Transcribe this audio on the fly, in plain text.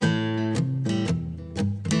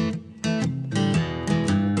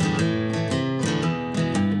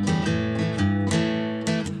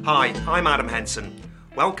Hi, I'm Adam Henson.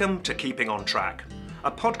 Welcome to Keeping on Track,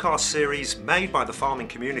 a podcast series made by the farming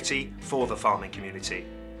community for the farming community.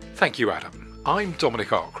 Thank you, Adam. I'm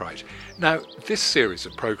Dominic Arkwright. Now, this series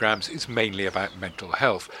of programmes is mainly about mental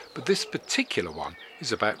health, but this particular one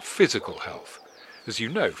is about physical health. As you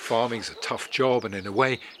know, farming's a tough job, and in a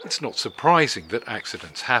way, it's not surprising that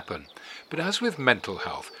accidents happen. But as with mental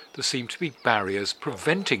health, there seem to be barriers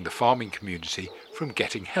preventing the farming community from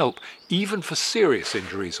getting help, even for serious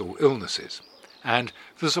injuries or illnesses. And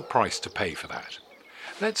there's a price to pay for that.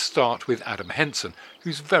 Let's start with Adam Henson,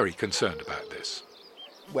 who's very concerned about this.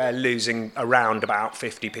 We're losing around about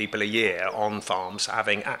 50 people a year on farms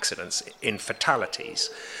having accidents in fatalities.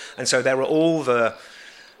 And so there are all the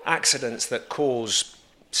accidents that cause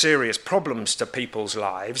serious problems to people's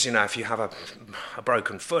lives. You know, if you have a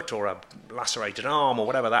broken foot or a lacerated arm or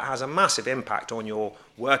whatever, that has a massive impact on your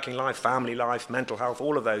working life, family life, mental health,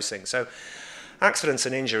 all of those things. So accidents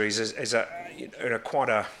and injuries is quite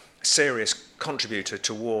a serious contributor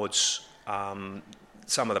towards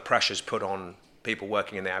some of the pressures put on people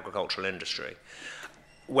working in the agricultural industry.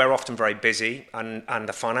 We're often very busy, and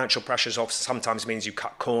the financial pressures sometimes means you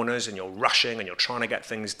cut corners and you're rushing and you're trying to get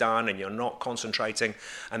things done and you're not concentrating,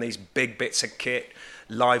 and these big bits of kit,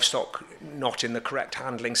 livestock not in the correct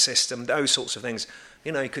handling system, those sorts of things,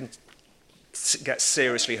 you know, you can get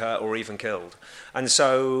seriously hurt or even killed. And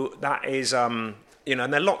so that is, and there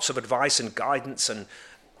are lots of advice and guidance and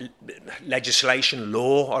legislation,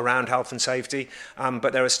 law around health and safety,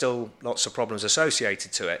 but there are still lots of problems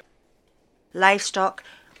associated to it. Livestock,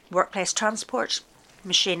 workplace transport,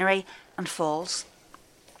 machinery and falls.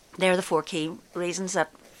 They're the four key reasons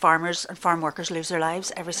that farmers and farm workers lose their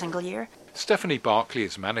lives every single year. Stephanie Barclay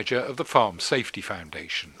is manager of the Farm Safety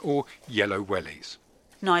Foundation, or Yellow Wellies.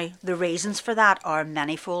 Now, the reasons for that are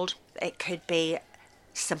manifold. It could be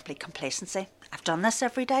simply complacency. I've done this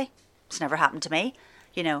every day. It's never happened to me.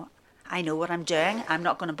 You know, I know what I'm doing. I'm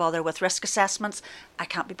not going to bother with risk assessments. I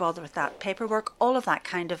can't be bothered with that paperwork. All of that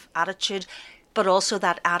kind of attitude, but also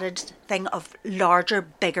that added thing of larger,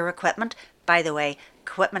 bigger equipment. By the way,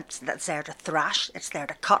 equipment that's there to thrash, it's there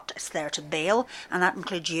to cut, it's there to bale, and that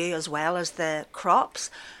includes you as well as the crops.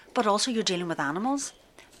 But also you're dealing with animals.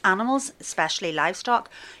 Animals, especially livestock,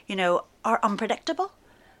 are unpredictable.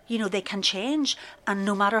 They can change, and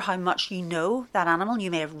no matter how much you know that animal,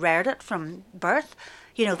 you may have reared it from birth,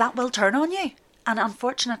 that will turn on you. And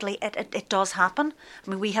unfortunately, it does happen. I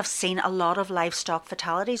mean, we have seen a lot of livestock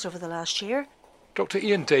fatalities over the last year. Dr.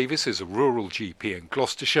 Ian Davis is a rural GP in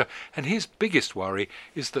Gloucestershire, and his biggest worry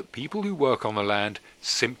is that people who work on the land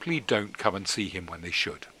simply don't come and see him when they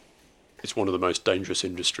should. It's one of the most dangerous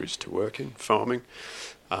industries to work in, farming.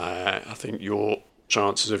 I think your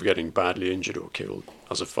chances of getting badly injured or killed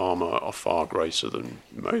as a farmer are far greater than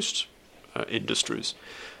most industries.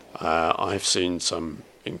 I've seen some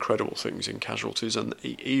incredible things in casualties and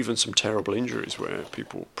even some terrible injuries where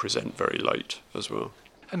people present very late as well.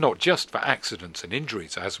 And not just for accidents and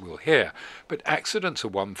injuries, as we'll hear, but accidents are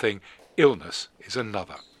one thing, illness is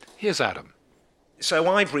another. Here's Adam. So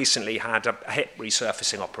I've recently had a hip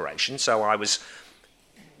resurfacing operation, so I was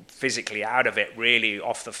physically out of it, really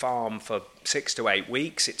off the farm for 6 to 8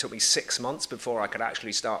 weeks. It took me 6 months before I could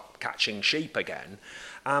actually start catching sheep again.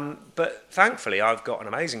 But thankfully, I've got an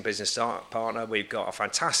amazing business partner. We've got a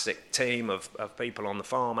fantastic team of people on the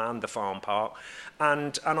farm and the farm park,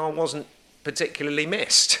 and I wasn't particularly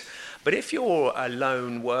missed. But if you're a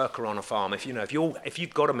lone worker on a farm, if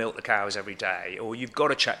you've got to milk the cows every day, or you've got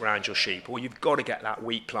to check round your sheep, or you've got to get that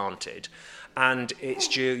wheat planted, and it's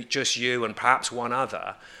just you and perhaps one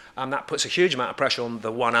other, that puts a huge amount of pressure on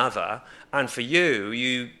the one other. And for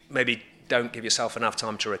you maybe don't give yourself enough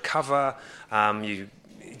time to recover. You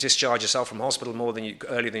discharge yourself from hospital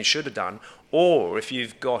earlier than you should have done. Or if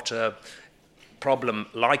you've got a problem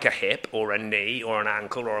like a hip or a knee or an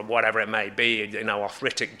ankle or whatever it may be,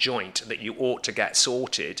 arthritic joint that you ought to get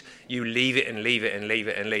sorted, you leave it and leave it and leave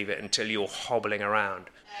it and leave it until you're hobbling around.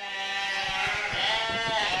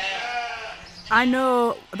 I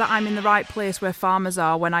know that I'm in the right place where farmers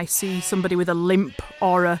are when I see somebody with a limp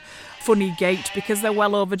or a funny gait because they're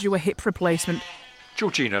well overdue a hip replacement.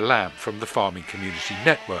 Georgina Lamb from the Farming Community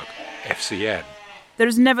Network, FCN. There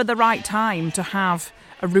is never the right time to have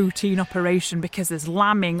a routine operation because there's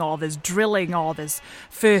lambing or there's drilling or there's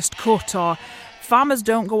first cut, or farmers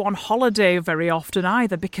don't go on holiday very often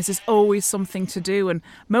either because there's always something to do, and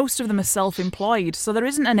most of them are self-employed, so there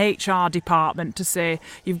isn't an HR department to say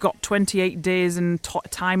you've got 28 days and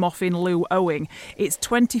time off in lieu owing. It's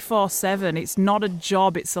 24/7. It's not a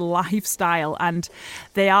job, it's a lifestyle, and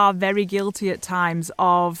they are very guilty at times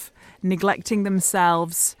of neglecting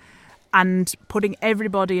themselves and putting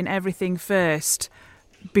everybody and everything first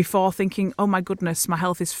before thinking, oh my goodness, my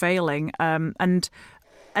health is failing, and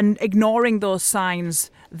ignoring those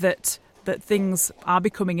signs that things are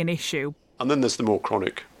becoming an issue. And then there's the more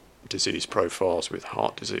chronic disease profiles with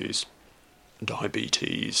heart disease,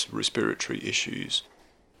 diabetes, respiratory issues.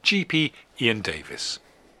 GP Ian Davis.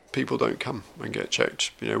 People don't come and get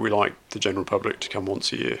checked. We like the general public to come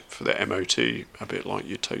once a year for their MOT, a bit like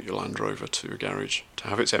you take your Land Rover to a garage to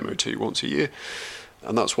have its MOT once a year.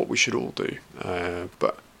 And that's what we should all do.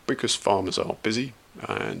 But because farmers are busy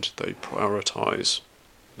and they prioritise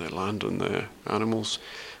their land and their animals,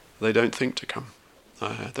 they don't think to come.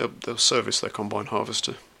 They'll service their combine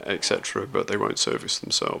harvester, etc., but they won't service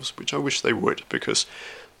themselves, which I wish they would, because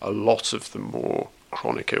a lot of the more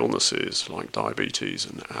chronic illnesses like diabetes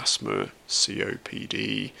and asthma,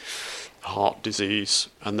 COPD, heart disease,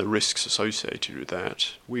 and the risks associated with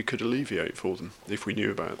that, we could alleviate for them if we knew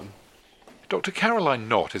about them. Dr. Caroline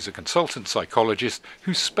Knott is a consultant psychologist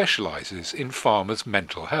who specialises in farmers'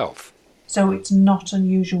 mental health. So it's not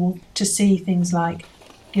unusual to see things like,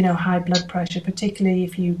 high blood pressure, particularly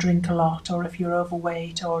if you drink a lot, or if you're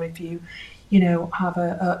overweight, or if you, have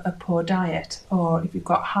a poor diet, or if you've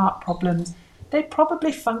got heart problems. They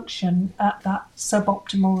probably function at that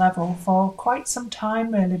suboptimal level for quite some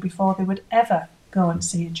time, really, before they would ever go and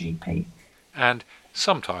see a GP. And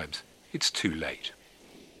sometimes it's too late.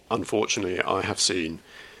 Unfortunately, I have seen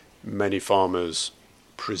many farmers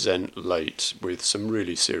present late with some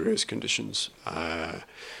really serious conditions. I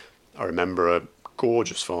remember a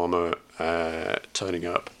gorgeous farmer turning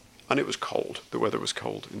up, and it was cold. The weather was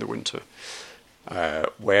cold in the winter,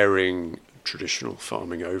 wearing traditional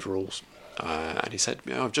farming overalls. And he said,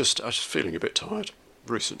 I was just feeling a bit tired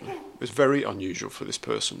recently. It was very unusual for this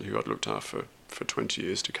person who I'd looked after for 20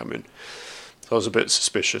 years to come in. So I was a bit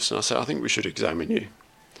suspicious, and I said, I think we should examine you.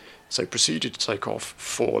 So proceeded to take off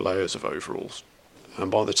 4 layers of overalls. And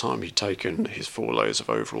by the time he'd taken his 4 layers of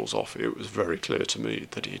overalls off, it was very clear to me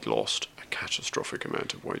that he'd lost a catastrophic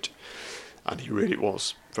amount of weight. And he really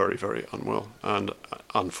was very, very unwell. And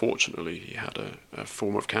unfortunately, he had a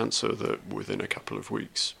form of cancer that within a couple of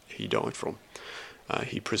weeks he died from.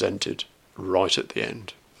 He presented right at the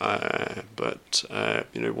end. But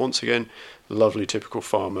once again, lovely typical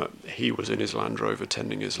farmer. He was in his Land Rover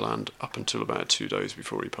tending his land up until about 2 days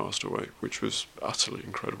before he passed away, which was utterly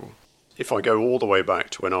incredible. If I go all the way back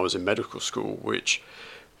to when I was in medical school, which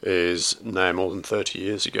is now more than 30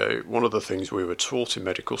 years ago, one of the things we were taught in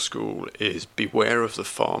medical school is beware of the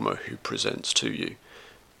farmer who presents to you,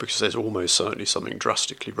 because there's almost certainly something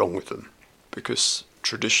drastically wrong with them. Because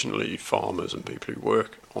traditionally farmers and people who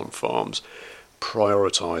work on farms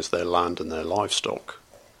prioritise their land and their livestock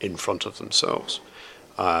in front of themselves.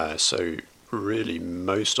 So really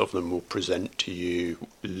most of them will present to you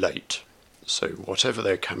late. So whatever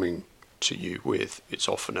they're coming to you with, it's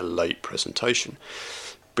often a late presentation.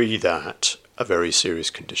 Be that a very serious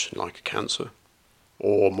condition like a cancer,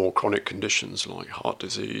 or more chronic conditions like heart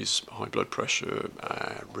disease, high blood pressure,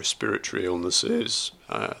 respiratory illnesses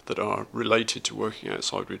that are related to working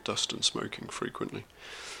outside with dust and smoking frequently.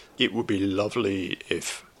 It would be lovely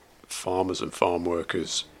if farmers and farm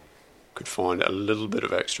workers could find a little bit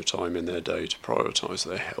of extra time in their day to prioritise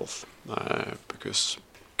their health, because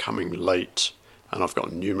coming late, and I've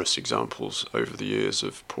got numerous examples over the years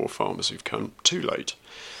of poor farmers who've come too late,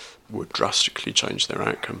 would drastically change their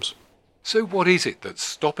outcomes. So what is it that's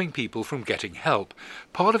stopping people from getting help?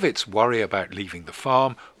 Part of it's worry about leaving the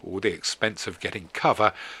farm or the expense of getting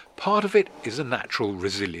cover. Part of it is a natural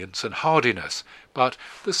resilience and hardiness. But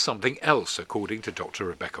there's something else, according to Dr.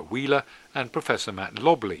 Rebecca Wheeler and Professor Matt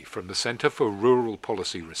Lobley from the Centre for Rural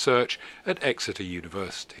Policy Research at Exeter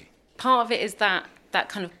University. Part of it is that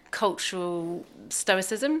kind of cultural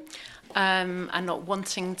stoicism. And not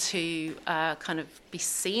wanting to kind of be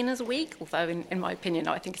seen as weak, although in my opinion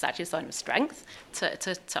I think it's actually a sign of strength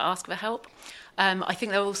to ask for help. I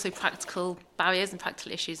think there are also practical barriers and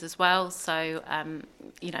practical issues as well. So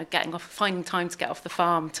finding time to get off the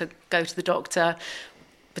farm to go to the doctor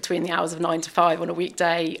between the hours of 9 to 5 on a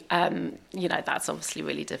weekday, that's obviously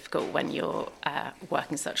really difficult when you're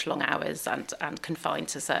working such long hours and confined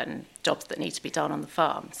to certain jobs that need to be done on the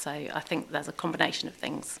farm. So I think there's a combination of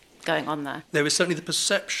things going on there. There is certainly the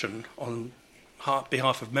perception on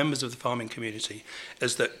behalf of members of the farming community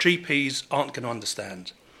is that GPs aren't going to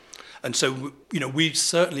understand. And so, we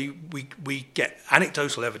get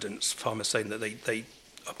anecdotal evidence, farmers saying that they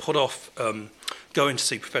put off going to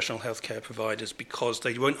see professional healthcare providers because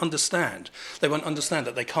they won't understand. They won't understand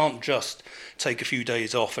that they can't just take a few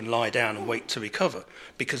days off and lie down and wait to recover,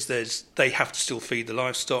 because they have to still feed the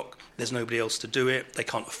livestock. There's nobody else to do it. They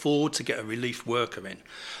can't afford to get a relief worker in.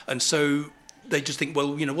 And so they just think,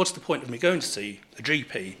 well, what's the point of me going to see a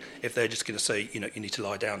GP if they're just going to say, you need to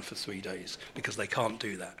lie down for 3 days, because they can't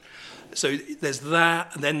do that. So there's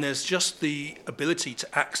that, and then there's just the ability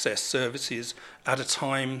to access services at a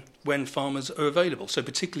time when farmers are available. So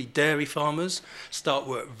particularly dairy farmers start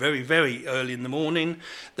work very, very early in the morning.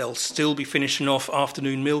 They'll still be finishing off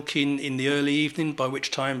afternoon milking in the early evening, by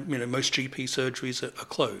which time most GP surgeries are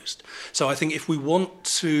closed. So I think if we want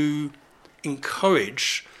to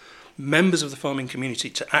encourage members of the farming community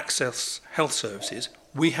to access health services,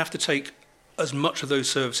 we have to take as much of those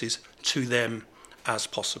services to them as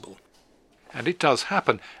possible. And it does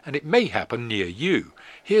happen, and it may happen near you.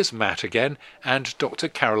 Here's Matt again, and Dr.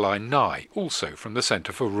 Caroline Nye, also from the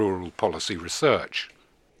Centre for Rural Policy Research.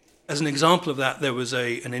 As an example of that, there was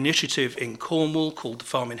an initiative in Cornwall called the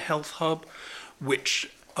Farming Health Hub,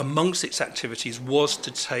 which amongst its activities was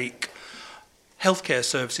to take healthcare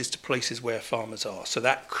services to places where farmers are. So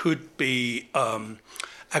that could be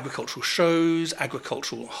agricultural shows,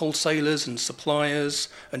 agricultural wholesalers and suppliers,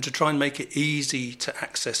 and to try and make it easy to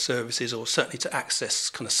access services, or certainly to access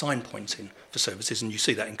kind of sign pointing for services. And you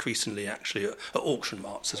see that increasingly actually at auction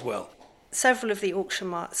marts as well. Several of the auction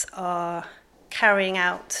marts are carrying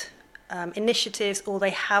out initiatives, or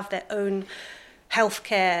they have their own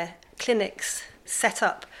healthcare clinics set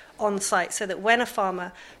up on site, so that when a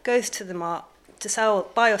farmer goes to the mart to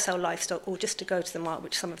buy or sell livestock, or just to go to the mart,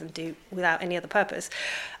 which some of them do without any other purpose,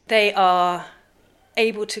 they are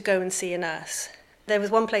able to go and see a nurse. There was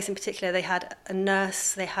one place in particular, they had a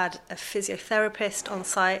nurse, they had a physiotherapist on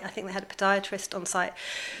site, I think they had a podiatrist on site.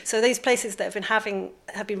 So these places that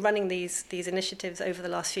have been running these initiatives over the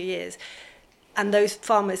last few years, and those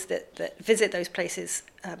farmers that visit those places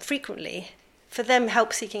frequently, for them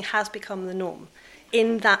help seeking has become the norm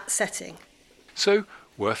in that setting. So,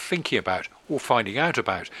 worth thinking about or finding out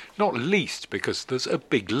about, not least because there's a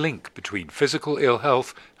big link between physical ill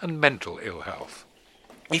health and mental ill health.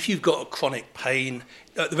 If you've got a chronic pain,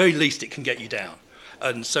 at the very least it can get you down.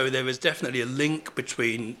 And so there is definitely a link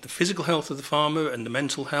between the physical health of the farmer and the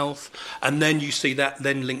mental health, and then you see that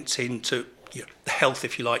then linked into the health,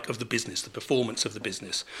 if you like, of the business, the performance of the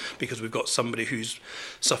business, because we've got somebody who's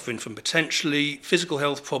suffering from potentially physical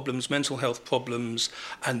health problems, mental health problems,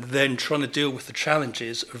 and then trying to deal with the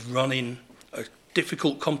challenges of running a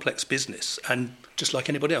difficult, complex business. And just like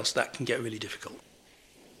anybody else, that can get really difficult.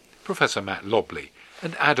 Professor Matt Lobley,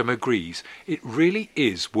 and Adam agrees, it really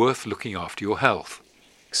is worth looking after your health.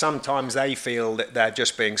 Sometimes they feel that they're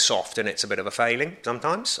just being soft and it's a bit of a failing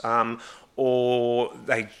sometimes. Or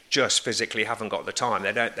they just physically haven't got the time.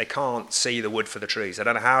 They can't see the wood for the trees. They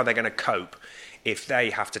don't know how they're going to cope if they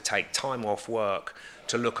have to take time off work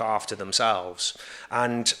to look after themselves.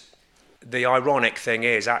 And the ironic thing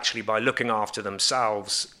is, actually, by looking after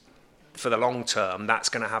themselves for the long term, that's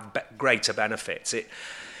going to have greater benefits. It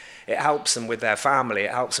helps them with their family.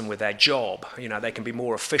 It helps them with their job. They can be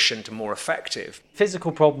more efficient and more effective.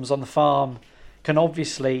 Physical problems on the farm can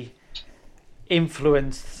obviously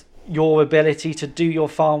influence your ability to do your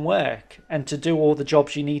farm work and to do all the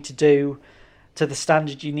jobs you need to do to the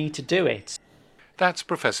standard you need to do it. That's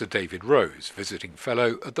Professor David Rose, visiting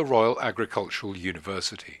fellow at the Royal Agricultural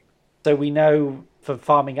University. So we know for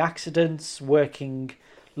farming accidents, working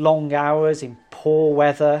long hours in poor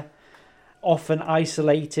weather, often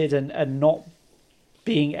isolated and not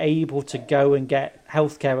being able to go and get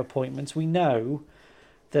healthcare appointments, we know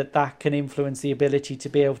that can influence the ability to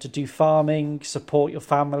be able to do farming, support your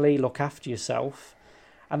family, look after yourself,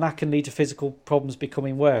 and that can lead to physical problems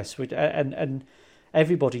becoming worse. And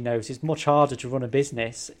everybody knows it's much harder to run a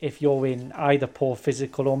business if you're in either poor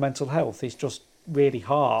physical or mental health. It's just really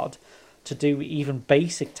hard to do even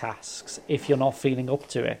basic tasks if you're not feeling up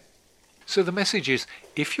to it. So the message is,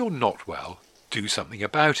 if you're not well, do something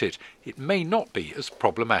about it. It may not be as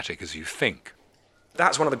problematic as you think.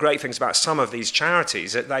 That's one of the great things about some of these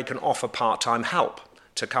charities, that they can offer part-time help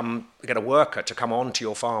to come get a worker to come onto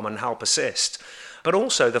your farm and help assist. But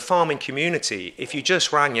also the farming community, if you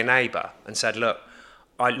just rang your neighbour and said, look,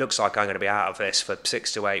 it looks like I'm going to be out of this for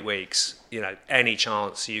 6 to 8 weeks, any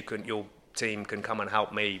chance your team can come and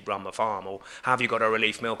help me run the farm, or have you got a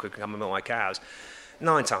relief milker who can come and milk my cows?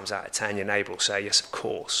 9 times out of 10 your neighbour will say, yes, of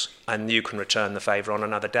course, and you can return the favour on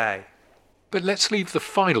another day. But let's leave the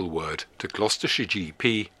final word to Gloucestershire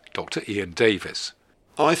GP, Dr. Ian Davis.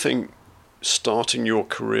 I think starting your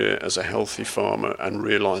career as a healthy farmer and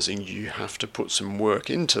realising you have to put some work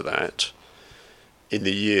into that in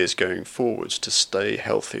the years going forwards, to stay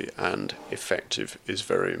healthy and effective is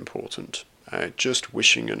very important. Just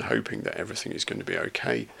wishing and hoping that everything is going to be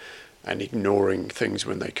okay and ignoring things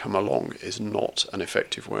when they come along is not an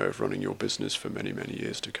effective way of running your business for many, many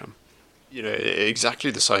years to come. You know, exactly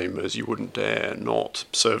the same as you wouldn't dare not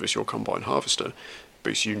service your combine harvester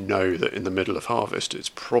because you know that in the middle of harvest it's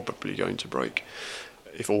probably going to break.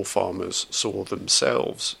 If all farmers saw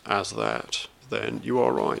themselves as that, then you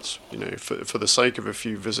are right. You know, for the sake of a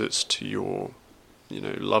few visits to your,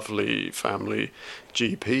 lovely family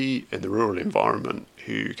GP in the rural environment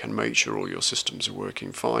who can make sure all your systems are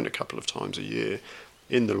working fine a couple of times a year,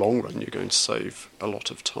 in the long run you're going to save a lot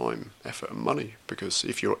of time, effort and money, because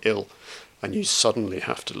if you're ill and you suddenly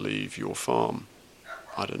have to leave your farm,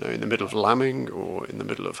 I don't know, in the middle of lambing or in the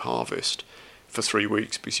middle of harvest for 3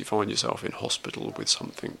 weeks because you find yourself in hospital with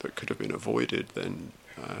something that could have been avoided, then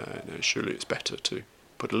surely it's better to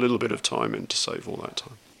put a little bit of time in to save all that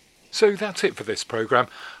time. So that's it for this programme.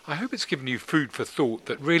 I hope it's given you food for thought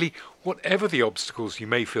that really, whatever the obstacles you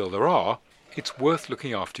may feel there are, it's worth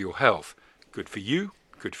looking after your health. Good for you,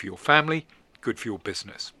 good for your family, good for your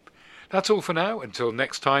business. That's all for now. Until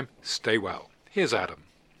next time, stay well. Here's Adam.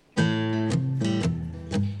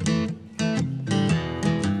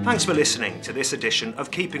 Thanks for listening to this edition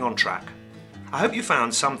of Keeping on Track. I hope you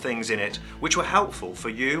found some things in it which were helpful for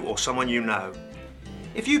you or someone you know.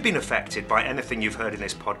 If you've been affected by anything you've heard in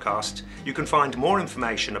this podcast, you can find more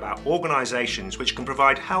information about organisations which can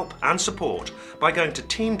provide help and support by going to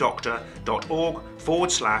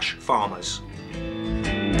teamdoctor.org/farmers.